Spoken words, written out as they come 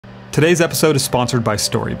Today's episode is sponsored by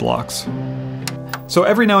Storyblocks. So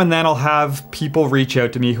every now and then I'll have people reach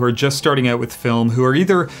out to me who are just starting out with film, who are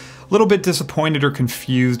either a little bit disappointed or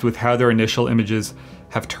confused with how their initial images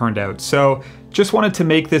have turned out. So just wanted to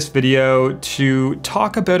make this video to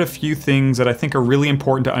talk about a few things that I think are really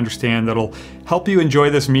important to understand that'll help you enjoy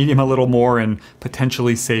this medium a little more and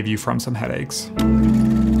potentially save you from some headaches.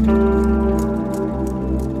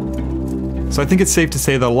 So I think it's safe to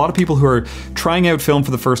say that a lot of people who are trying out film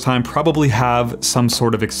for the first time probably have some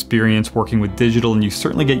sort of experience working with digital, and you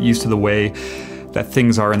certainly get used to the way that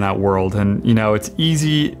things are in that world. And you know, it's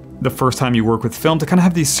easy the first time you work with film to kind of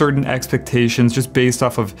have these certain expectations just based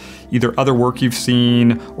off of either other work you've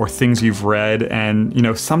seen or things you've read. And you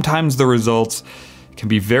know, sometimes the results can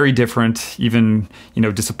be very different, even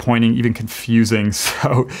disappointing, even confusing.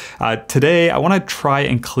 So today I want to try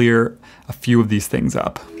and clear a few of these things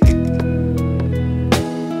up.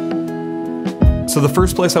 So the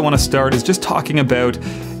first place I want to start is just talking about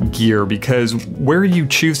gear, because where you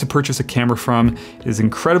choose to purchase a camera from is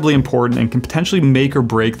incredibly important and can potentially make or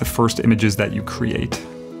break the first images that you create.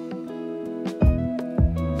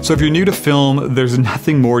 So if you're new to film, there's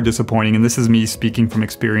nothing more disappointing, and this is me speaking from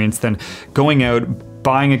experience, than going out,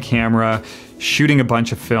 buying a camera, shooting a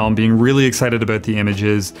bunch of film, being really excited about the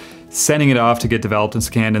images, sending it off to get developed and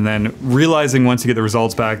scanned, and then realizing once you get the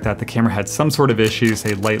results back that the camera had some sort of issue,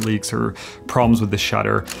 say light leaks or problems with the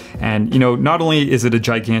shutter. And not only is it a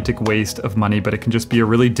gigantic waste of money, but it can just be a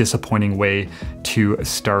really disappointing way to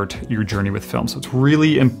start your journey with film. So it's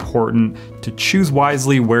really important to choose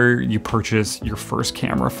wisely where you purchase your first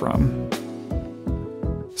camera from.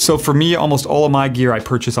 So for me, almost all of my gear I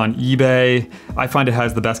purchase on eBay. I find it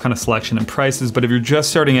has the best kind of selection and prices, but if you're just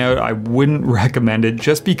starting out, I wouldn't recommend it,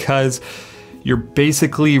 just because you're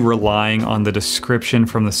basically relying on the description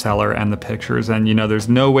from the seller and the pictures, and there's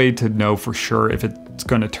no way to know for sure if it's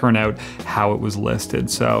going to turn out how it was listed.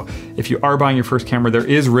 So if you are buying your first camera, there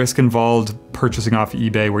is risk involved purchasing off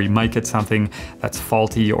eBay where you might get something that's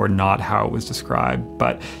faulty or not how it was described.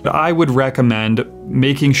 But I would recommend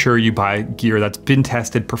making sure you buy gear that's been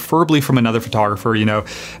tested, preferably from another photographer.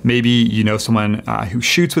 Maybe someone who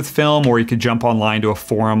shoots with film, or you could jump online to a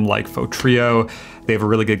forum like Photrio. They have a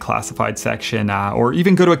really good classified section, or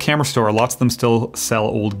even go to a camera store. Lots of them still sell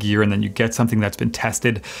old gear, and then you get something that's been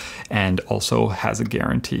tested and also has a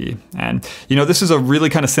guarantee. And this is a really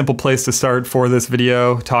kind of simple place to start for this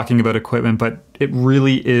video, talking about equipment, but it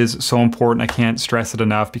really is so important. I can't stress it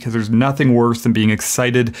enough, because there's nothing worse than being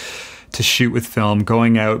excited to shoot with film,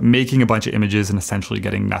 going out, making a bunch of images, and essentially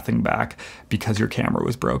getting nothing back because your camera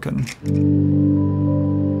was broken.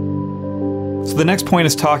 So the next point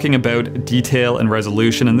is talking about detail and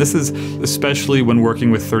resolution, and this is especially when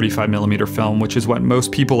working with 35mm film, which is what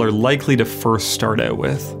most people are likely to first start out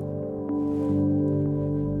with.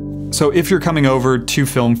 So if you're coming over to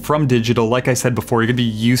film from digital, like I said before, you're gonna be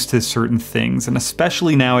used to certain things, and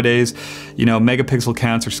especially nowadays, megapixel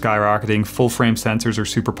counts are skyrocketing, full frame sensors are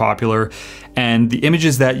super popular, and the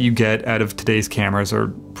images that you get out of today's cameras are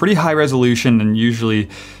pretty high resolution and usually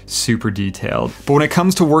super detailed. But when it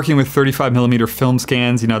comes to working with 35mm film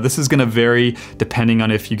scans, this is gonna vary depending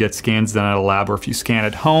on if you get scans done at a lab or if you scan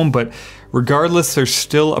at home, but regardless, there's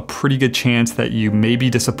still a pretty good chance that you may be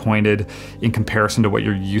disappointed in comparison to what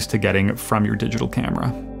you're used to getting from your digital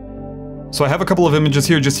camera. So I have a couple of images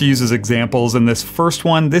here just to use as examples, and this first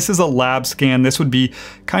one, this is a lab scan. This would be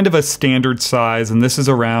kind of a standard size, and this is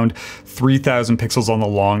around 3000 pixels on the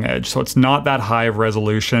long edge, so it's not that high of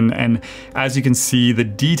resolution, and as you can see, the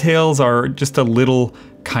details are just a little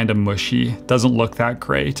kind of mushy. Doesn't look that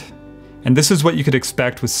great. And this is what you could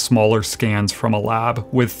expect with smaller scans from a lab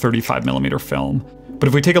with 35mm film. But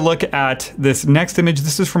if we take a look at this next image,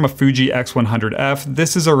 this is from a Fuji X100F.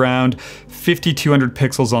 This is around 5200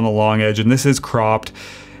 pixels on the long edge, and this is cropped.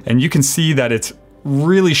 And you can see that it's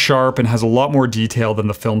really sharp and has a lot more detail than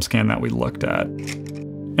the film scan that we looked at.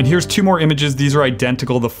 And here's two more images. These are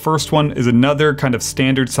identical. The first one is another kind of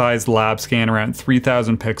standard sized lab scan around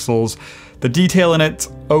 3000 pixels. The detail in it's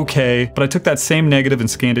okay, but I took that same negative and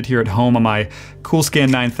scanned it here at home on my Coolscan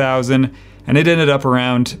 9000, and it ended up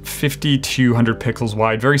around 5200 pixels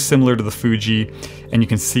wide, very similar to the Fuji, and you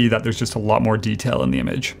can see that there's just a lot more detail in the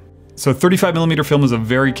image. So 35mm film is a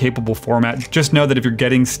very capable format. Just know that if you're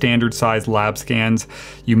getting standard sized lab scans,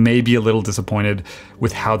 you may be a little disappointed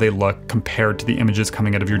with how they look compared to the images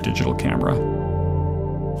coming out of your digital camera.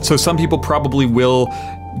 So some people probably will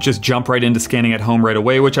just jump right into scanning at home right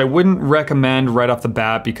away, which I wouldn't recommend right off the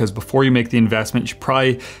bat, because before you make the investment, you should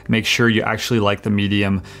probably make sure you actually like the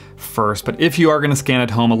medium first. But if you are going to scan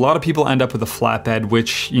at home, a lot of people end up with a flatbed,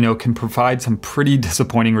 which, you know, can provide some pretty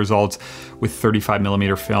disappointing results with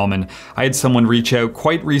 35mm film. And I had someone reach out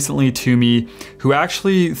quite recently to me who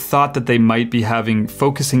actually thought that they might be having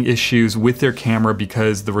focusing issues with their camera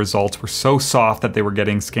because the results were so soft that they were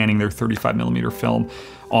getting scanning their 35mm film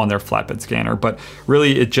on their flatbed scanner. But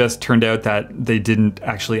really it just turned out that they didn't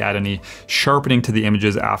actually add any sharpening to the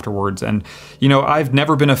images afterwards. And you know, I've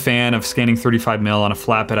never been a fan of scanning 35mm on a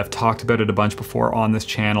flatbed. I've talked about it a bunch before on this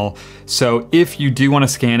channel. So if you do want to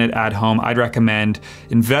scan it at home, I'd recommend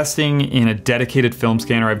investing in a dedicated film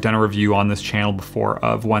scanner. I've done a review on this channel before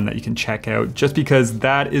of one that you can check out, just because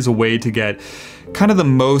that is a way to get kind of the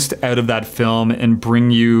most out of that film and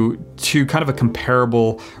bring you to kind of a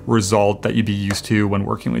comparable result that you'd be used to when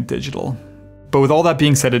working with digital. But with all that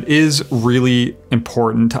being said, it is really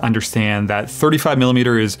important to understand that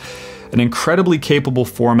 35mm is an incredibly capable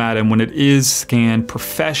format, and when it is scanned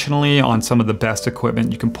professionally on some of the best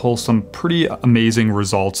equipment, you can pull some pretty amazing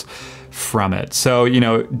results from it. So, you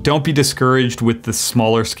know, don't be discouraged with the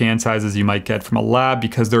smaller scan sizes you might get from a lab,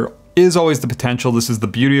 because there is always the potential. This is the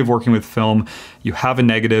beauty of working with film. You have a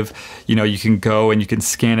negative, you know, you can go and you can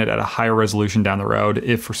scan it at a higher resolution down the road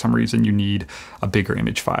if for some reason you need a bigger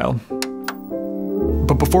image file.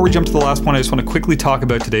 But before we jump to the last point, I just want to quickly talk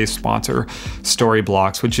about today's sponsor,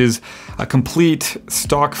 Storyblocks, which is a complete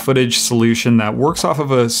stock footage solution that works off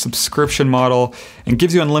of a subscription model and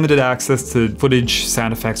gives you unlimited access to footage,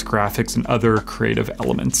 sound effects, graphics, and other creative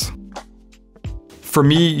elements. For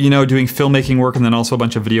me, you know, doing filmmaking work and then also a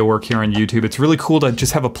bunch of video work here on YouTube, it's really cool to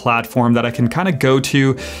just have a platform that I can kind of go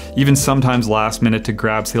to, even sometimes last minute, to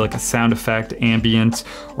grab, say, like a sound effect, ambient,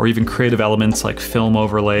 or even creative elements like film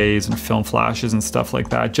overlays and film flashes and stuff like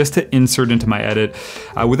that, just to insert into my edit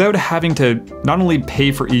without having to not only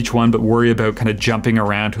pay for each one, but worry about kind of jumping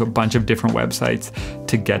around to a bunch of different websites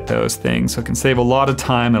to get those things. So it can save a lot of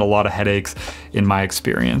time and a lot of headaches in my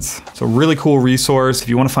experience. So really cool resource. If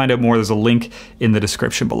you want to find out more, there's a link in the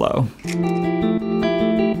description below.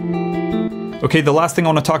 Okay, the last thing I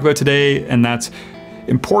want to talk about today, and that's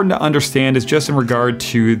important to understand, is just in regard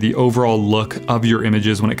to the overall look of your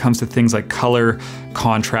images when it comes to things like color,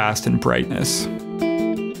 contrast, and brightness.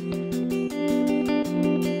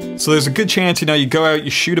 So there's a good chance, you know, you go out,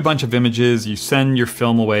 you shoot a bunch of images, you send your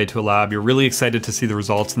film away to a lab, you're really excited to see the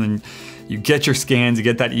results, and then you get your scans, you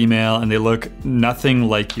get that email, and they look nothing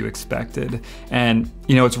like you expected. And,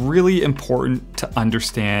 you know, it's really important to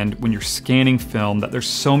understand when you're scanning film that there's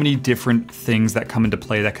so many different things that come into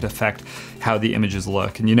play that could affect how the images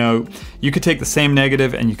look. And, you know, you could take the same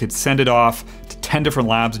negative and you could send it off to 10 different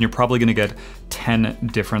labs, and you're probably gonna get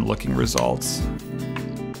 10 different looking results.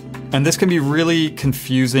 And this can be really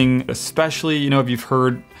confusing, especially, you know, if you've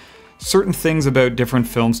heard certain things about different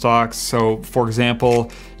film stocks. So for example,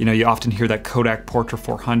 you know, you often hear that Kodak Portra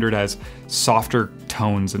 400 has softer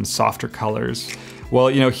tones and softer colors. Well,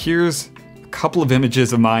 you know, here's a couple of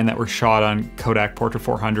images of mine that were shot on Kodak Portra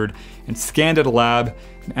 400 and scanned at a lab.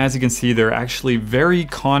 And as you can see, they're actually very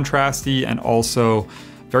contrasty and also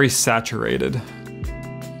very saturated.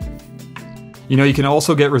 You know, you can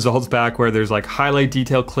also get results back where there's like highlight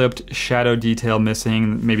detail clipped, shadow detail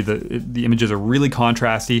missing, maybe the images are really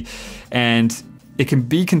contrasty, and it can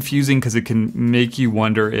be confusing because it can make you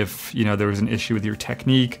wonder if, you know, there was an issue with your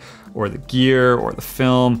technique or the gear or the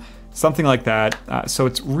film, something like that. So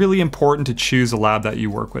it's really important to choose a lab that you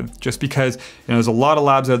work with, just because, you know, there's a lot of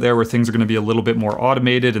labs out there where things are going to be a little bit more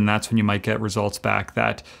automated, and that's when you might get results back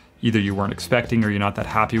that either you weren't expecting or you're not that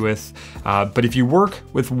happy with. But if you work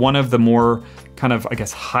with one of the more kind of, I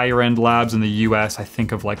guess, higher end labs in the US, I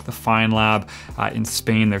think of like the Fine Lab. In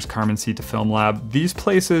Spain, there's Carmencita Film Lab. These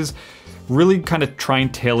places really kind of try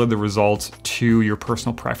and tailor the results to your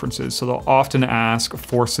personal preferences. So they'll often ask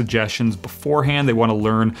for suggestions beforehand. They want to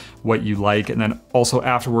learn what you like, and then also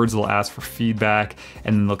afterwards they'll ask for feedback,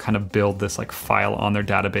 and then they'll kind of build this like file on their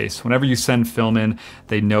database. Whenever you send film in,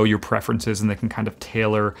 they know your preferences and they can kind of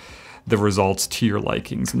tailor the results to your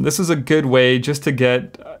likings. And this is a good way just to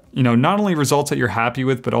get, you know, not only results that you're happy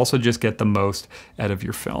with, but also just get the most out of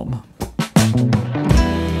your film.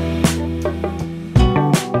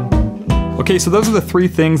 Okay, so those are the three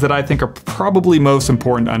things that I think are probably most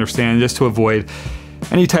important to understand, just to avoid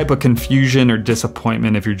any type of confusion or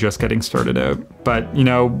disappointment if you're just getting started out. But, you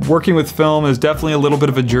know, working with film is definitely a little bit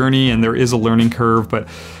of a journey, and there is a learning curve, but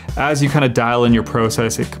as you kind of dial in your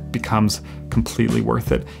process, it becomes completely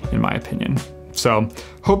worth it, in my opinion. So,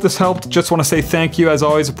 hope this helped. Just want to say thank you, as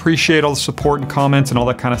always. Appreciate all the support and comments and all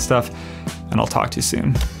that kind of stuff. and I'll talk to you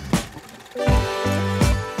soon.